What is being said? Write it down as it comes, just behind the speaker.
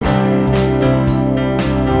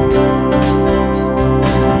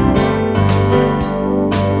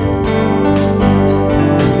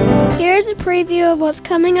what's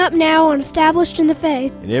coming up now on Established in the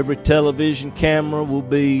Faith. And every television camera will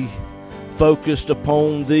be focused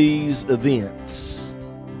upon these events.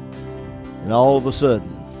 And all of a sudden,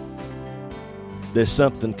 there's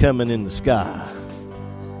something coming in the sky.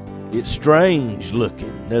 It's strange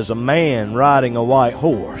looking. There's a man riding a white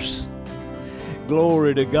horse.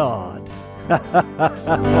 Glory to God.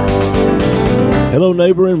 Hello,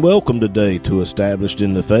 neighbor, and welcome today to Established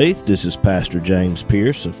in the Faith. This is Pastor James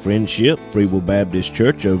Pierce of Friendship Free Will Baptist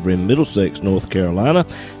Church over in Middlesex, North Carolina,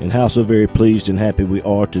 and how so very pleased and happy we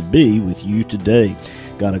are to be with you today.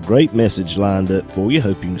 Got a great message lined up for you.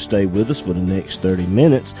 Hope you can stay with us for the next 30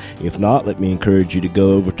 minutes. If not, let me encourage you to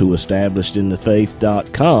go over to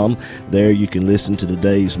establishedinthefaith.com. There you can listen to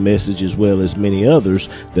today's message as well as many others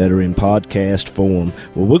that are in podcast form.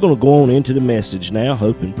 Well, we're going to go on into the message now.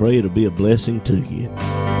 Hope and pray it'll be a blessing to you.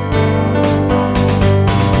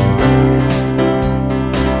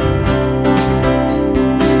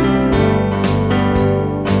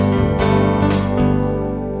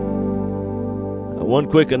 One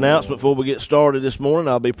quick announcement before we get started this morning.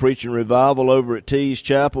 I'll be preaching revival over at Tees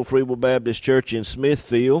Chapel, Free Will Baptist Church in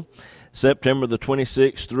Smithfield, September the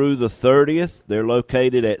 26th through the 30th. They're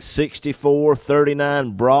located at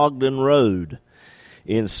 6439 Brogdon Road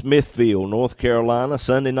in Smithfield, North Carolina.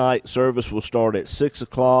 Sunday night service will start at 6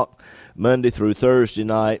 o'clock. Monday through Thursday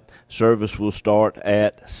night service will start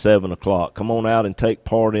at 7 o'clock. Come on out and take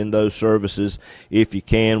part in those services if you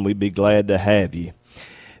can. We'd be glad to have you.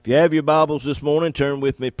 If you have your Bibles this morning, turn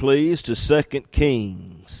with me, please, to 2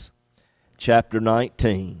 Kings, chapter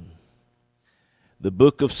 19. The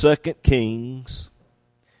book of 2 Kings,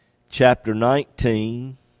 chapter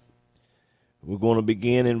 19. We're going to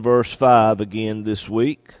begin in verse 5 again this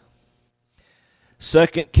week. 2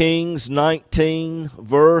 Kings 19,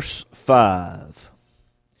 verse 5.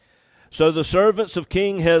 So the servants of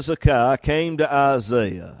King Hezekiah came to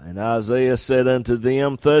Isaiah, and Isaiah said unto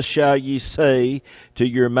them, Thus shall ye say to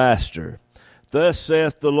your master, Thus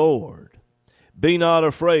saith the Lord, Be not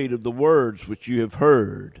afraid of the words which you have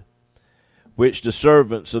heard, which the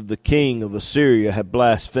servants of the king of Assyria have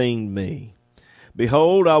blasphemed me.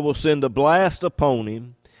 Behold, I will send a blast upon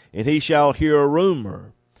him, and he shall hear a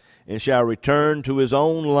rumor, and shall return to his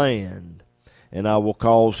own land, and I will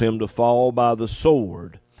cause him to fall by the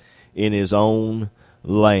sword in his own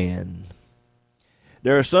land.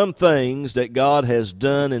 There are some things that God has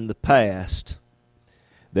done in the past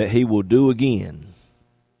that he will do again.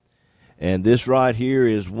 And this right here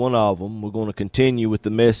is one of them. We're going to continue with the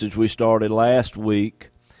message we started last week,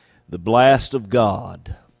 the blast of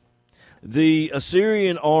God. The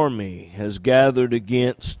Assyrian army has gathered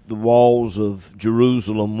against the walls of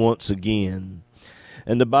Jerusalem once again.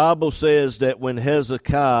 And the Bible says that when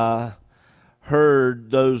Hezekiah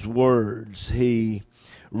heard those words, he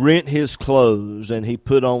rent his clothes and he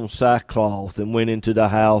put on sackcloth and went into the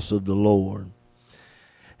house of the Lord.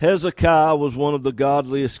 Hezekiah was one of the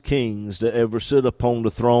godliest kings to ever sit upon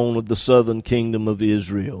the throne of the southern kingdom of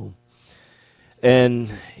Israel.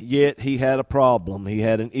 And yet he had a problem. He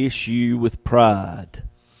had an issue with pride.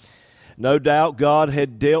 No doubt God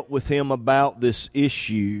had dealt with him about this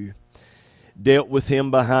issue, dealt with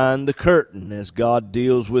him behind the curtain, as God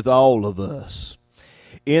deals with all of us.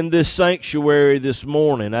 In this sanctuary this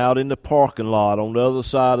morning, out in the parking lot, on the other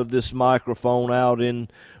side of this microphone, out in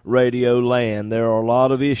Radio Land, there are a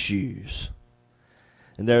lot of issues,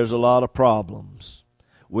 and there's a lot of problems.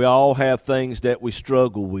 We all have things that we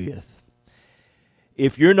struggle with.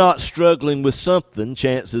 If you're not struggling with something,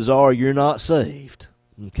 chances are you're not saved,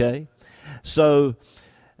 okay? So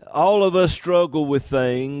all of us struggle with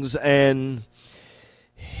things, and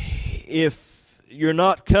if you're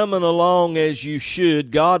not coming along as you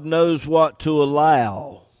should, God knows what to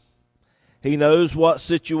allow. He knows what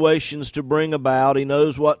situations to bring about. He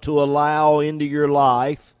knows what to allow into your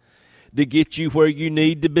life to get you where you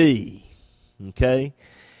need to be, okay?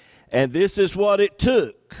 And this is what it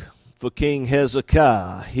took for King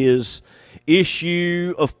Hezekiah. His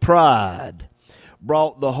issue of pride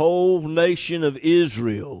brought the whole nation of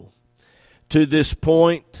Israel to this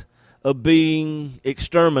point of being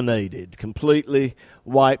exterminated, completely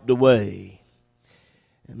wiped away.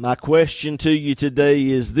 And my question to you today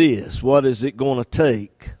is this: what is it going to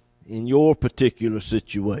take in your particular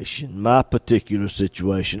situation, my particular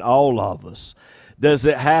situation, all of us? Does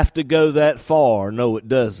it have to go that far? No, it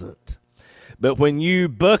doesn't. But when you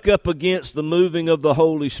buck up against the moving of the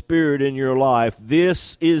Holy Spirit in your life,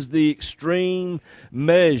 this is the extreme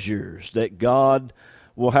measures that God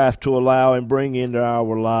will have to allow and bring into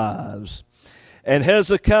our lives. And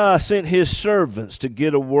Hezekiah sent his servants to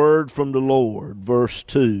get a word from the Lord. Verse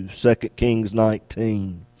 2, 2 Kings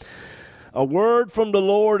 19. A word from the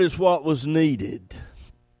Lord is what was needed.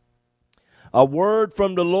 A word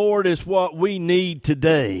from the Lord is what we need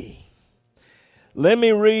today. Let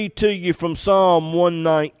me read to you from Psalm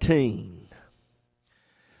 119.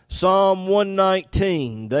 Psalm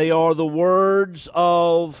 119, they are the words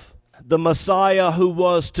of the Messiah who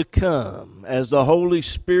was to come, as the Holy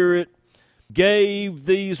Spirit gave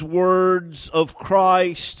these words of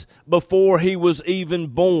Christ before he was even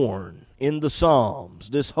born in the Psalms.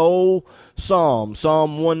 This whole Psalm,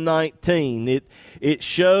 Psalm 119, it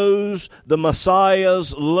shows the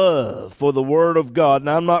Messiah's love for the Word of God.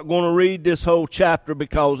 Now, I'm not going to read this whole chapter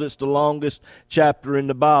because it's the longest chapter in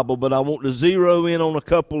the Bible, but I want to zero in on a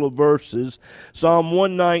couple of verses. Psalm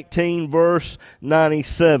 119, verse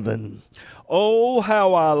 97. Oh,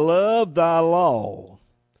 how I love thy law.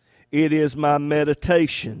 It is my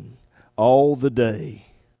meditation all the day.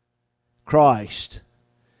 Christ,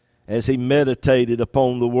 as he meditated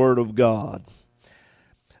upon the Word of God.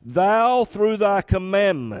 Thou through thy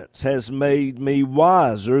commandments hast made me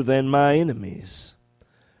wiser than my enemies,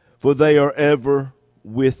 for they are ever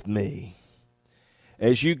with me.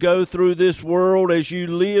 As you go through this world, as you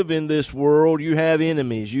live in this world, you have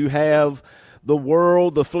enemies. You have the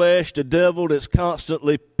world, the flesh, the devil that's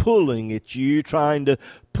constantly pulling at you, trying to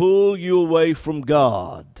pull you away from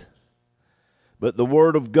God. But the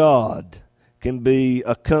Word of God can be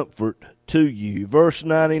a comfort to you. Verse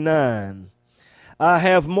 99, I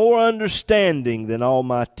have more understanding than all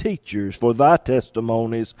my teachers, for thy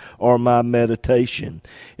testimonies are my meditation.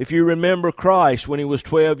 If you remember Christ, when he was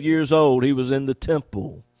 12 years old, he was in the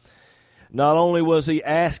temple. Not only was he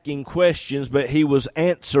asking questions, but he was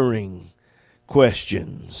answering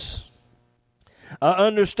questions. I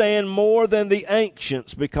understand more than the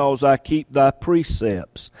ancients because I keep thy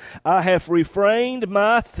precepts. I have refrained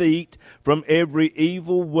my feet from every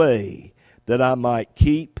evil way, that I might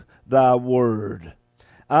keep thy word.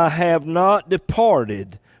 I have not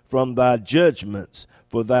departed from thy judgments,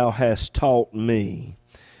 for thou hast taught me.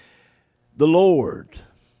 The Lord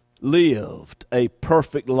lived a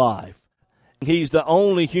perfect life. He's the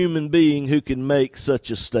only human being who can make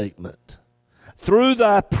such a statement. Through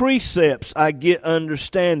thy precepts I get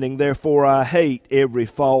understanding, therefore I hate every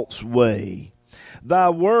false way. Thy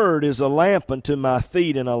word is a lamp unto my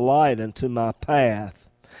feet and a light unto my path.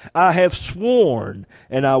 I have sworn,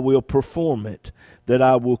 and I will perform it, that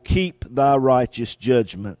I will keep thy righteous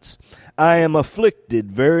judgments. I am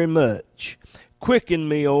afflicted very much. Quicken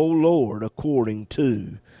me, O Lord, according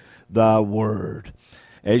to thy word.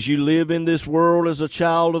 As you live in this world as a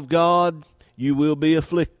child of God, you will be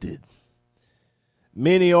afflicted.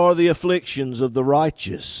 Many are the afflictions of the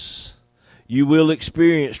righteous. You will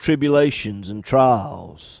experience tribulations and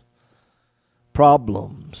trials,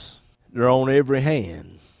 problems. They're on every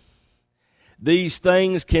hand. These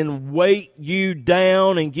things can weight you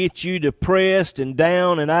down and get you depressed and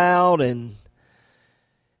down and out,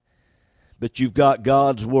 but you've got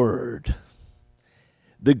God's Word,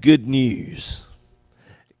 the good news.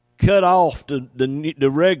 Cut off the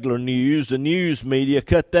regular news, the news media,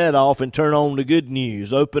 cut that off and turn on the good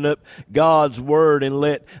news. Open up God's Word and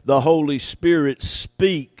let the Holy Spirit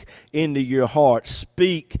speak into your heart,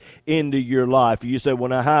 speak into your life. You say, well,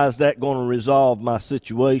 now how is that going to resolve my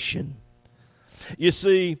situation? You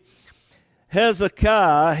see,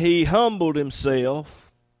 Hezekiah, he humbled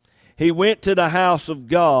himself. He went to the house of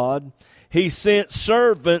God. He sent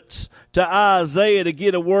servants to Isaiah to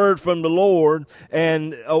get a word from the Lord,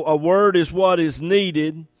 and a word is what is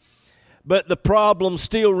needed, but the problem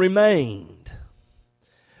still remained.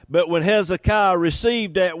 But when Hezekiah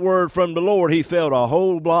received that word from the Lord, he felt a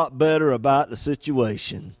whole lot better about the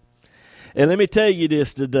situation. And let me tell you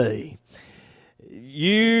this today.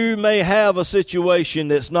 You may have a situation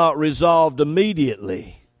that's not resolved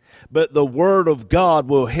immediately, but the Word of God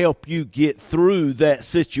will help you get through that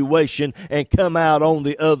situation and come out on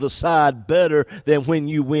the other side better than when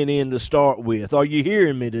you went in to start with. Are you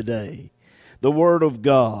hearing me today? The Word of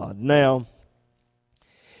God. Now,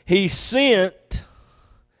 he sent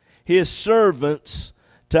his servants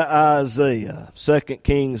to Isaiah. 2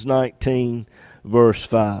 Kings 19, verse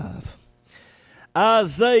 5.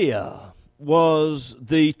 Isaiah was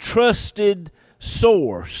the trusted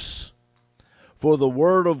source for the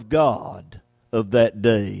Word of God of that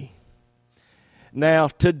day. Now,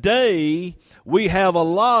 today, we have a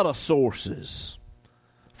lot of sources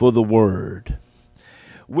for the Word.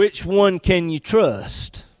 Which one can you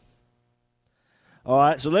trust? All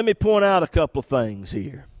right, so let me point out a couple of things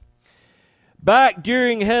here. Back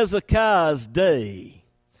during Hezekiah's day,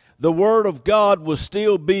 the Word of God was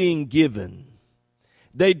still being given.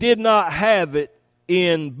 They did not have it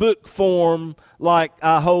in book form like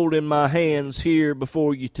I hold in my hands here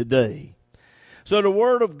before you today. So the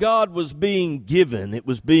Word of God was being given. It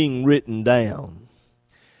was being written down.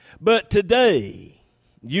 But today,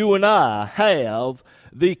 you and I have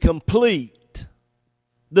the complete,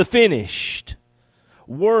 the finished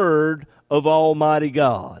Word of Almighty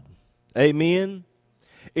God. Amen?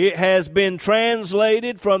 It has been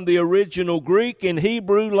translated from the original Greek and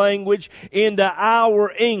Hebrew language into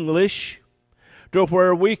our English to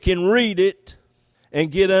where we can read it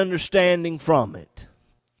and get understanding from it.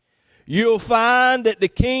 You'll find that the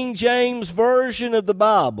King James Version of the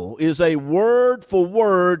Bible is a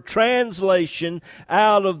word-for-word translation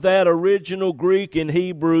out of that original Greek and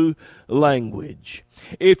Hebrew language.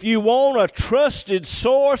 If you want a trusted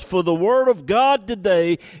source for the Word of God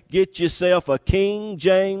today, get yourself a King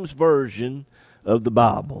James Version of the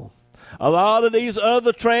Bible. A lot of these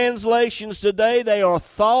other translations today, they are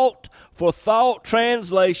thought-for-thought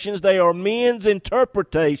translations. They are men's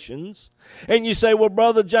interpretations. And you say, well,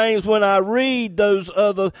 Brother James, when I read those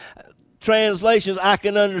other translations, I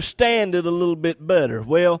can understand it a little bit better.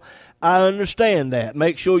 Well, I understand that.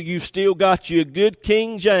 Make sure you've still got you a good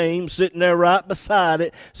King James sitting there right beside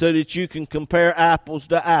it so that you can compare apples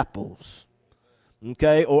to apples,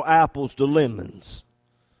 okay, or apples to lemons.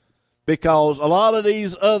 Because a lot of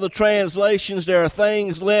these other translations, there are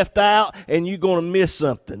things left out and you're going to miss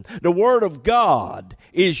something. The Word of God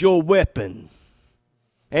is your weapon.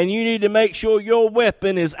 And you need to make sure your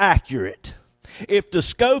weapon is accurate. If the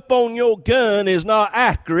scope on your gun is not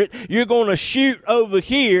accurate, you're going to shoot over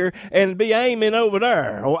here and be aiming over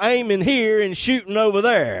there, or aiming here and shooting over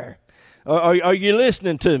there. Are you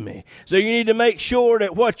listening to me? So you need to make sure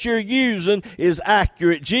that what you're using is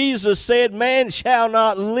accurate. Jesus said, man shall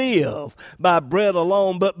not live by bread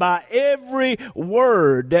alone, but by every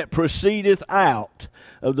word that proceedeth out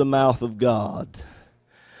of the mouth of God.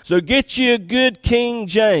 So get you a good King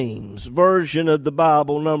James Version of the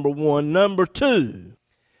Bible, number one. Number two,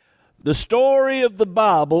 the story of the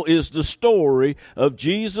Bible is the story of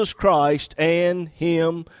Jesus Christ and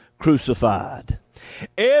Him crucified.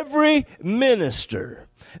 Every minister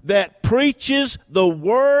that preaches the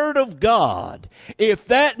Word of God, if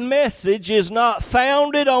that message is not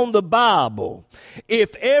founded on the Bible,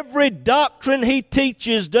 if every doctrine he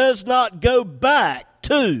teaches does not go back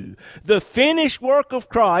to the finished work of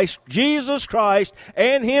Christ, Jesus Christ,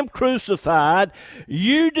 and Him crucified,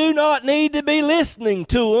 you do not need to be listening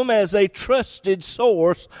to Him as a trusted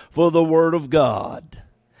source for the Word of God.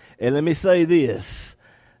 And let me say this,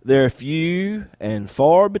 they're few and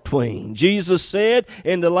far between. Jesus said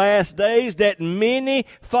in the last days that many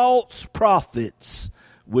false prophets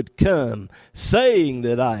would come saying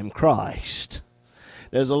that I am Christ.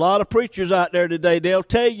 There's a lot of preachers out there today, they'll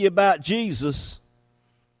tell you about Jesus,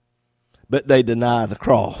 but they deny the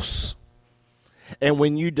cross. And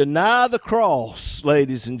when you deny the cross,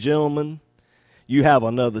 ladies and gentlemen, you have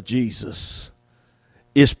another Jesus.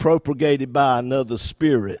 It's propagated by another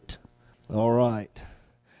spirit. All right.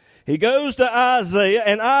 He goes to Isaiah,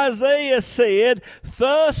 and Isaiah said,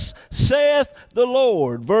 thus saith the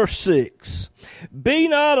Lord, verse 6, be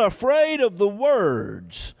not afraid of the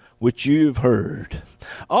words which you have heard.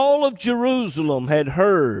 All of Jerusalem had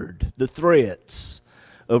heard the threats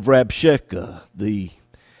of Rabshakeh, the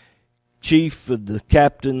chief of the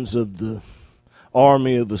captains of the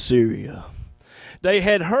army of Assyria. They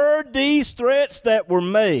had heard these threats that were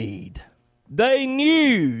made. They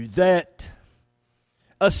knew that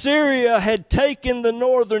Assyria had taken the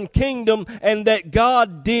northern kingdom and that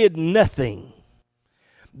God did nothing.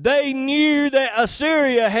 They knew that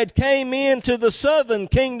Assyria had came into the southern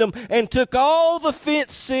kingdom and took all the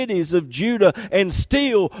fenced cities of Judah, and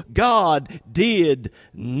still God did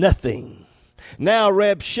nothing. Now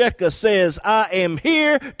Rabshakeh says, I am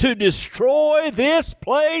here to destroy this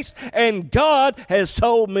place, and God has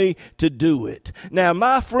told me to do it. Now,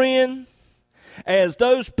 my friend, as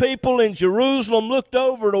those people in Jerusalem looked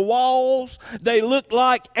over the walls, they looked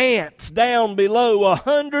like ants down below.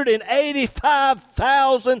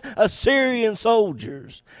 185,000 Assyrian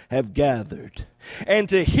soldiers have gathered. And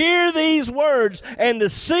to hear these words and to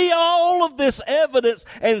see all of this evidence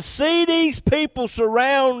and see these people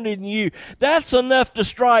surrounding you, that's enough to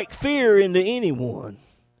strike fear into anyone.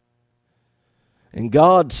 And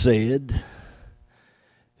God said,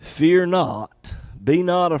 fear not. Be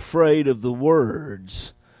not afraid of the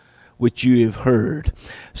words which you have heard.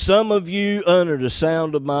 Some of you, under the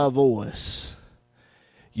sound of my voice,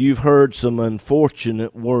 you've heard some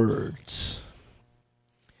unfortunate words.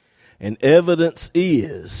 And evidence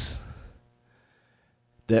is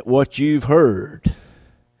that what you've heard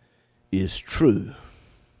is true.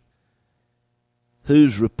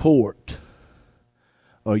 Whose report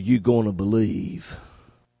are you going to believe?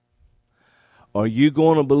 Are you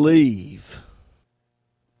going to believe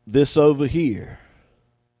this over here?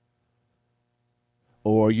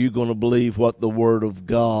 Or are you going to believe what the Word of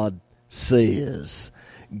God says?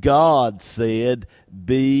 God said,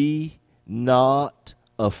 be not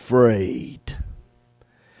afraid.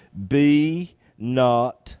 Be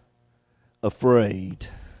not afraid.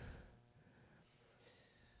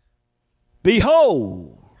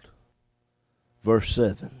 Behold, verse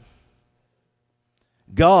 7.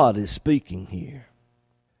 God is speaking here.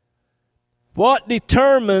 What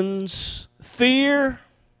determines fear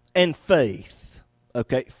and faith?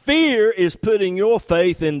 Okay, fear is putting your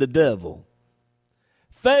faith in the devil.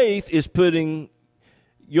 Faith is putting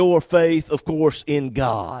your faith, of course, in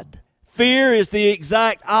God. Fear is the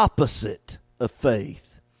exact opposite of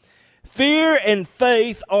faith. Fear and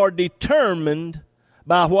faith are determined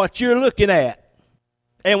by what you're looking at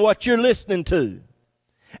and what you're listening to.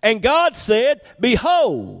 And God said,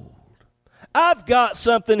 behold, I've got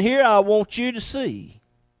something here I want you to see.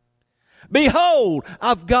 Behold,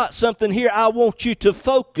 I've got something here I want you to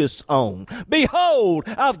focus on. Behold,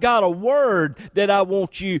 I've got a word that I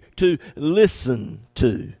want you to listen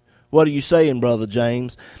to. What are you saying, Brother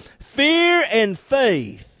James? Fear and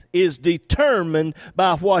faith is determined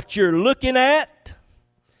by what you're looking at,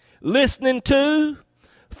 listening to,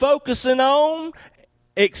 focusing on,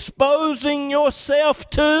 exposing yourself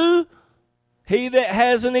to. He that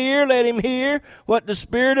has an ear, let him hear what the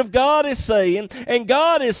Spirit of God is saying. And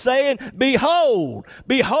God is saying, behold,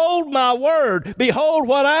 behold my word. Behold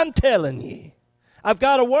what I'm telling you. I've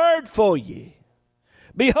got a word for you.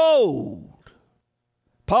 Behold.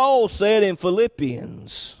 Paul said in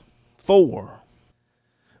Philippians 4,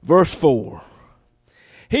 verse 4,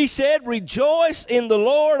 he said, rejoice in the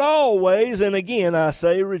Lord always. And again I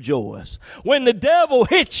say rejoice. When the devil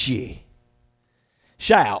hits you,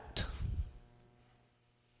 shout.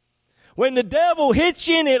 When the devil hits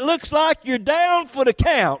you and it looks like you're down for the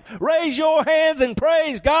count, raise your hands and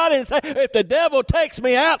praise God and say, if the devil takes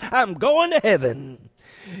me out, I'm going to heaven.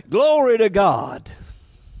 Glory to God.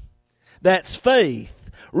 That's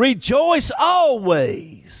faith. Rejoice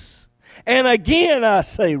always. And again I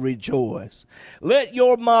say rejoice. Let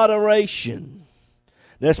your moderation,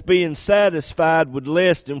 that's being satisfied with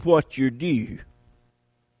less than what you're due.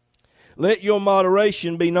 Let your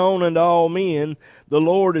moderation be known unto all men. The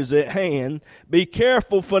Lord is at hand. Be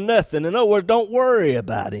careful for nothing. In other words, don't worry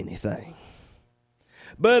about anything.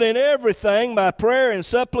 But in everything, by prayer and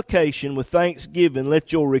supplication with thanksgiving,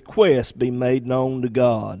 let your requests be made known to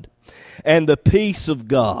God. And the peace of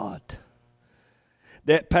God,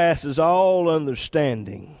 that passes all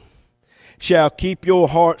understanding, shall keep your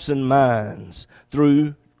hearts and minds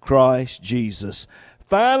through Christ Jesus.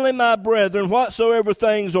 Finally, my brethren, whatsoever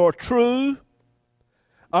things are true,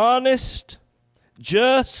 honest,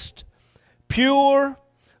 just, pure,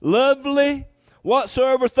 lovely,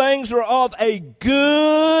 whatsoever things are of a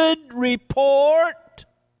good report,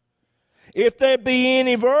 if there be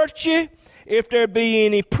any virtue, if there be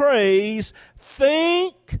any praise,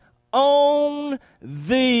 think on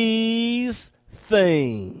these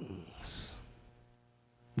things.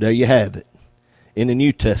 There you have it in the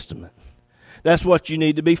New Testament. That's what you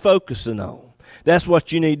need to be focusing on. That's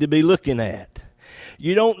what you need to be looking at.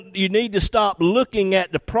 You need to stop looking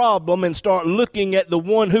at the problem and start looking at the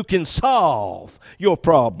one who can solve your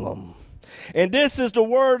problem. And this is the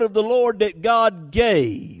word of the Lord that God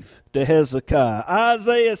gave to Hezekiah.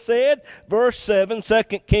 Isaiah said, verse 7, 2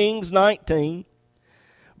 Kings 19,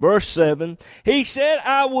 verse 7, he said,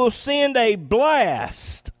 I will send a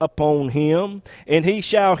blast upon him, and he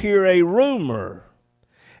shall hear a rumor,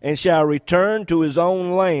 and shall return to his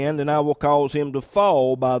own land, and I will cause him to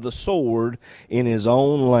fall by the sword in his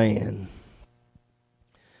own land.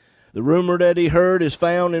 The rumor that he heard is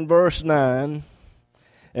found in verse 9,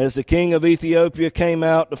 as the king of Ethiopia came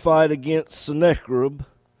out to fight against Sennacherib,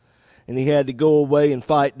 and he had to go away and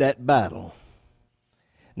fight that battle.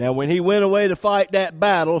 Now, when he went away to fight that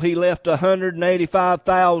battle, he left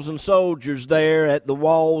 185,000 soldiers there at the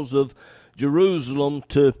walls of Jerusalem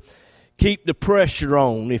to keep the pressure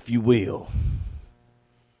on, if you will.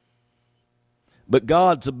 But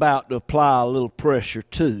God's about to apply a little pressure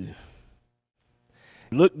too.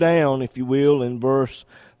 Look down, if you will, in verse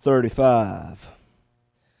 35.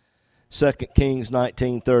 2 Kings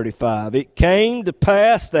 19:35. It came to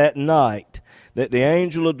pass that night that the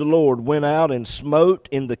angel of the Lord went out and smote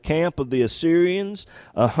in the camp of the Assyrians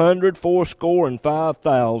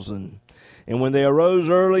 185,000. And when they arose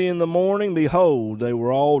early in the morning, behold, they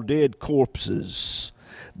were all dead corpses.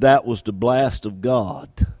 That was the blast of God.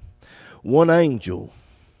 one angel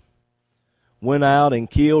went out and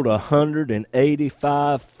killed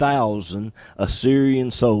 185,000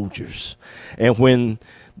 Assyrian soldiers. And when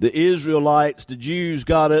the Israelites, the Jews,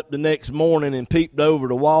 got up the next morning and peeped over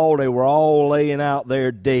the wall, they were all laying out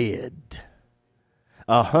there dead.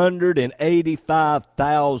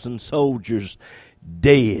 185,000 soldiers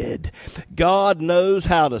dead. God knows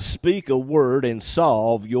how to speak a word and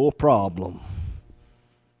solve your problem.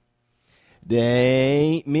 There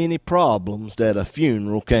ain't many problems that a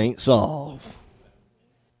funeral can't solve.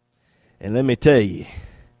 And let me tell you,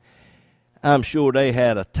 I'm sure they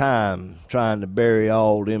had a time trying to bury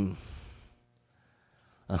all them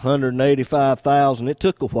 185,000. It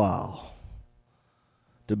took a while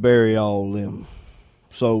to bury all them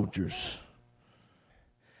soldiers.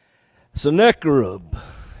 Sennacherib,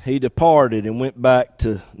 he departed and went back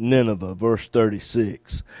to Nineveh, verse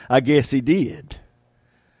 36. I guess he did.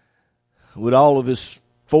 With all of his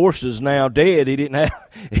forces now dead, he didn't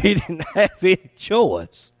have any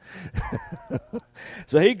choice.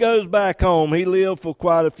 So he goes back home. He lived for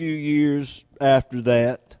quite a few years after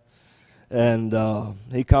that, and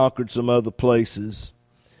he conquered some other places.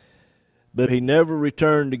 But he never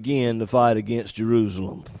returned again to fight against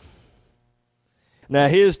Jerusalem. Now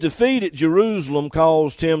his defeat at Jerusalem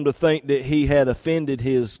caused him to think that he had offended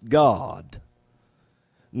his god,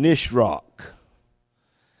 Nisroch.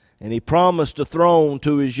 And he promised a throne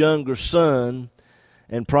to his younger son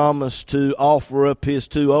and promised to offer up his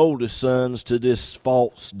two oldest sons to this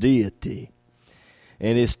false deity.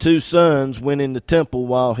 And his two sons went in the temple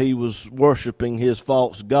while he was worshiping his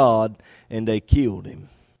false god, and they killed him.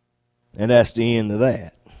 And that's the end of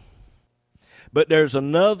that. But there's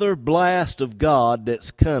another blast of God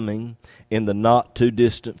that's coming in the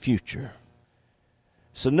not-too-distant future.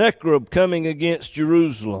 Sennacherib coming against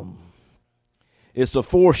Jerusalem. It's a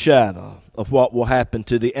foreshadow of what will happen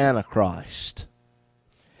to the Antichrist.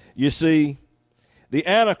 You see, the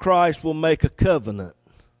Antichrist will make a covenant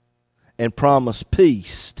and promise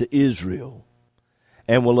peace to Israel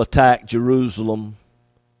and will attack Jerusalem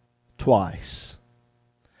twice.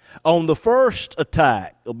 On the first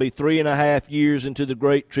attack, it'll be 3.5 years into the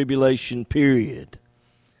Great Tribulation period.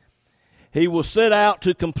 He will set out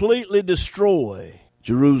to completely destroy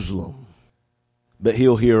Jerusalem, but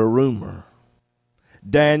he'll hear a rumor.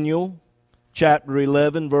 Daniel chapter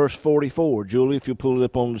 11, verse 44. Julie, if you'll pull it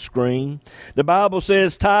up on the screen. The Bible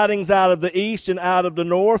says, tidings out of the east and out of the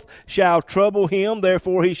north shall trouble him.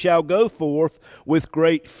 Therefore he shall go forth with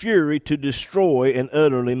great fury to destroy and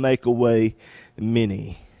utterly make away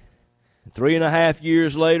many. 3.5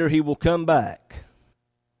 years later, he will come back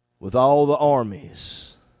with all the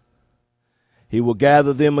armies. He will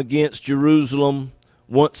gather them against Jerusalem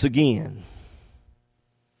once again.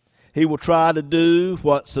 He will try to do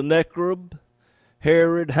what Sennacherib,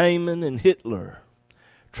 Herod, Haman, and Hitler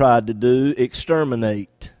tried to do,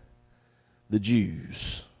 exterminate the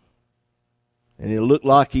Jews. And it'll look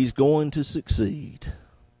like he's going to succeed.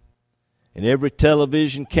 And every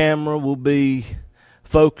television camera will be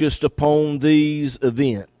focused upon these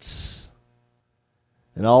events.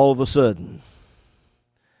 And all of a sudden,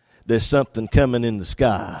 there's something coming in the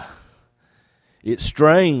sky. It's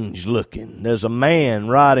strange looking. There's a man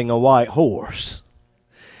riding a white horse.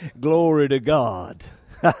 Glory to God.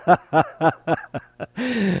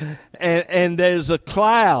 and there's a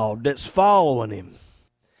cloud that's following him.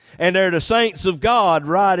 And there are the saints of God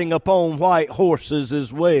riding upon white horses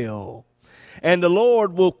as well. And the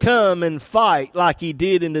Lord will come and fight like he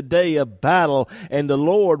did in the day of battle. And the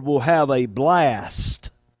Lord will have a blast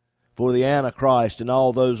for the Antichrist and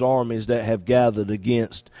all those armies that have gathered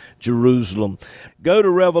against Jerusalem. Go to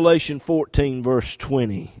Revelation 14, verse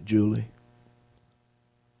 20, Julie.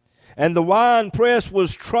 And the winepress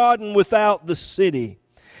was trodden without the city,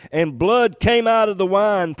 and blood came out of the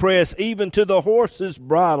winepress, even to the horses'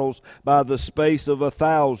 bridles, by the space of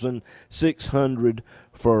 1,600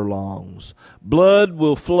 furlongs. Blood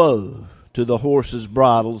will flow to the horses'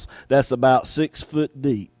 bridles. That's about 6 foot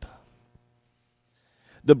deep.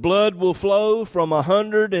 The blood will flow from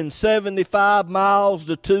 175 miles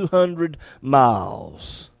to 200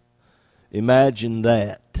 miles. Imagine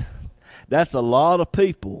that. That's a lot of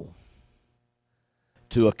people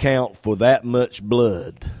to account for that much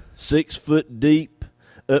blood. 6 foot deep,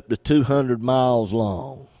 up to 200 miles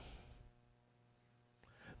long.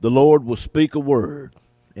 The Lord will speak a word,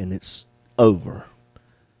 and it's over.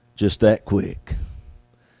 Just that quick.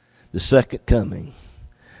 The second coming,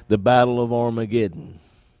 the battle of Armageddon,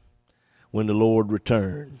 when the Lord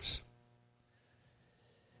returns.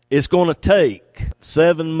 It's going to take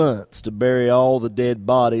 7 months to bury all the dead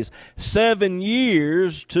bodies, 7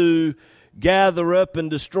 years to gather up and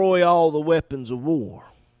destroy all the weapons of war.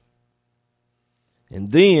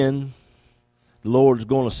 And then the Lord's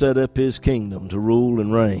going to set up his kingdom to rule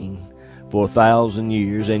and reign for 1,000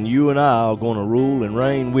 years, and you and I are going to rule and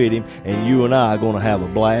reign with him, and you and I are going to have a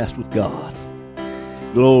blast with God.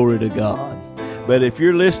 Glory to God. But if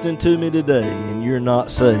you're listening to me today and you're not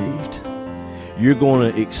saved, you're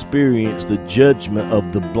going to experience the judgment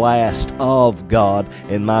of the blast of God,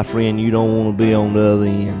 and my friend, you don't want to be on the other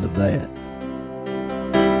end of that.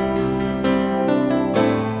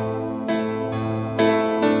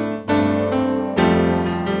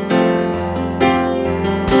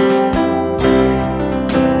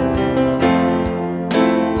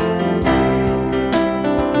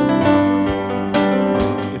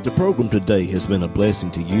 The program today has been a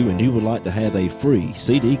blessing to you, and you would like to have a free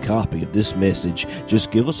CD copy of this message,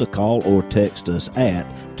 just give us a call or text us at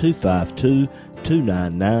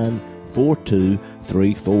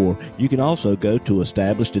 252-299-4234. You can also go to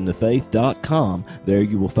establishedinthefaith.com. There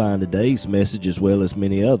you will find today's message as well as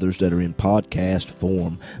many others that are in podcast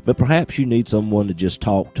form. But perhaps you need someone to just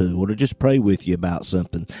talk to or to just pray with you about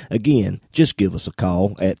something. Again, just give us a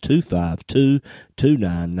call at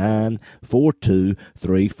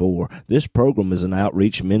 252-299-4234. This program is an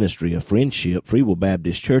outreach ministry of Friendship Free Will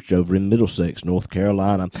Baptist Church over in Middlesex, North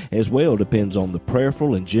Carolina. As well depends on the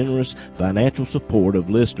prayerful and generous financial support of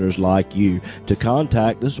listeners like you. To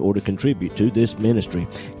contact us or to contribute to this ministry,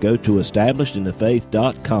 go to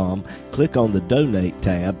establishedinthefaith.com, click on the Donate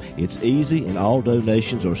tab. It's easy, and all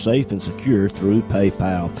donations are safe and secure through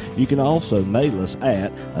PayPal. You can also mail us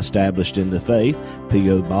at Established in the Faith,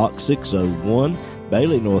 P.O. Box 601,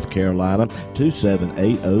 Bailey, North Carolina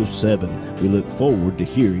 27807. We look forward to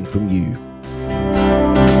hearing from you.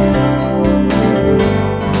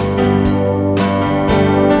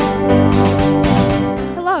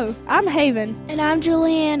 I'm Haven. And I'm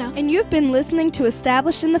Juliana. And you've been listening to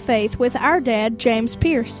Established in the Faith with our dad, James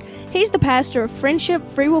Pierce. He's the pastor of Friendship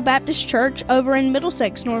Free Will Baptist Church over in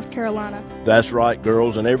Middlesex, North Carolina. That's right,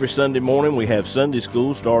 girls. And every Sunday morning we have Sunday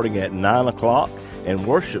school starting at 9 o'clock and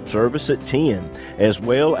worship service at 10, as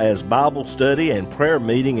well as Bible study and prayer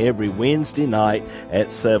meeting every Wednesday night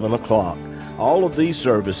at 7 o'clock. All of these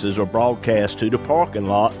services are broadcast to the parking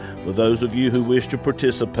lot for those of you who wish to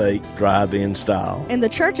participate drive-in style. And the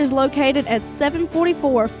church is located at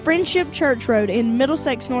 744 Friendship Church Road in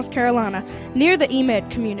Middlesex, North Carolina, near the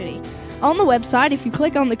EMED community. On the website, if you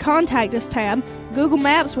click on the Contact Us tab, Google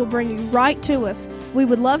Maps will bring you right to us. We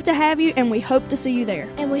would love to have you, and we hope to see you there.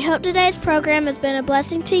 And we hope today's program has been a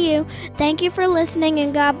blessing to you. Thank you for listening,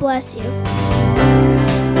 and God bless you.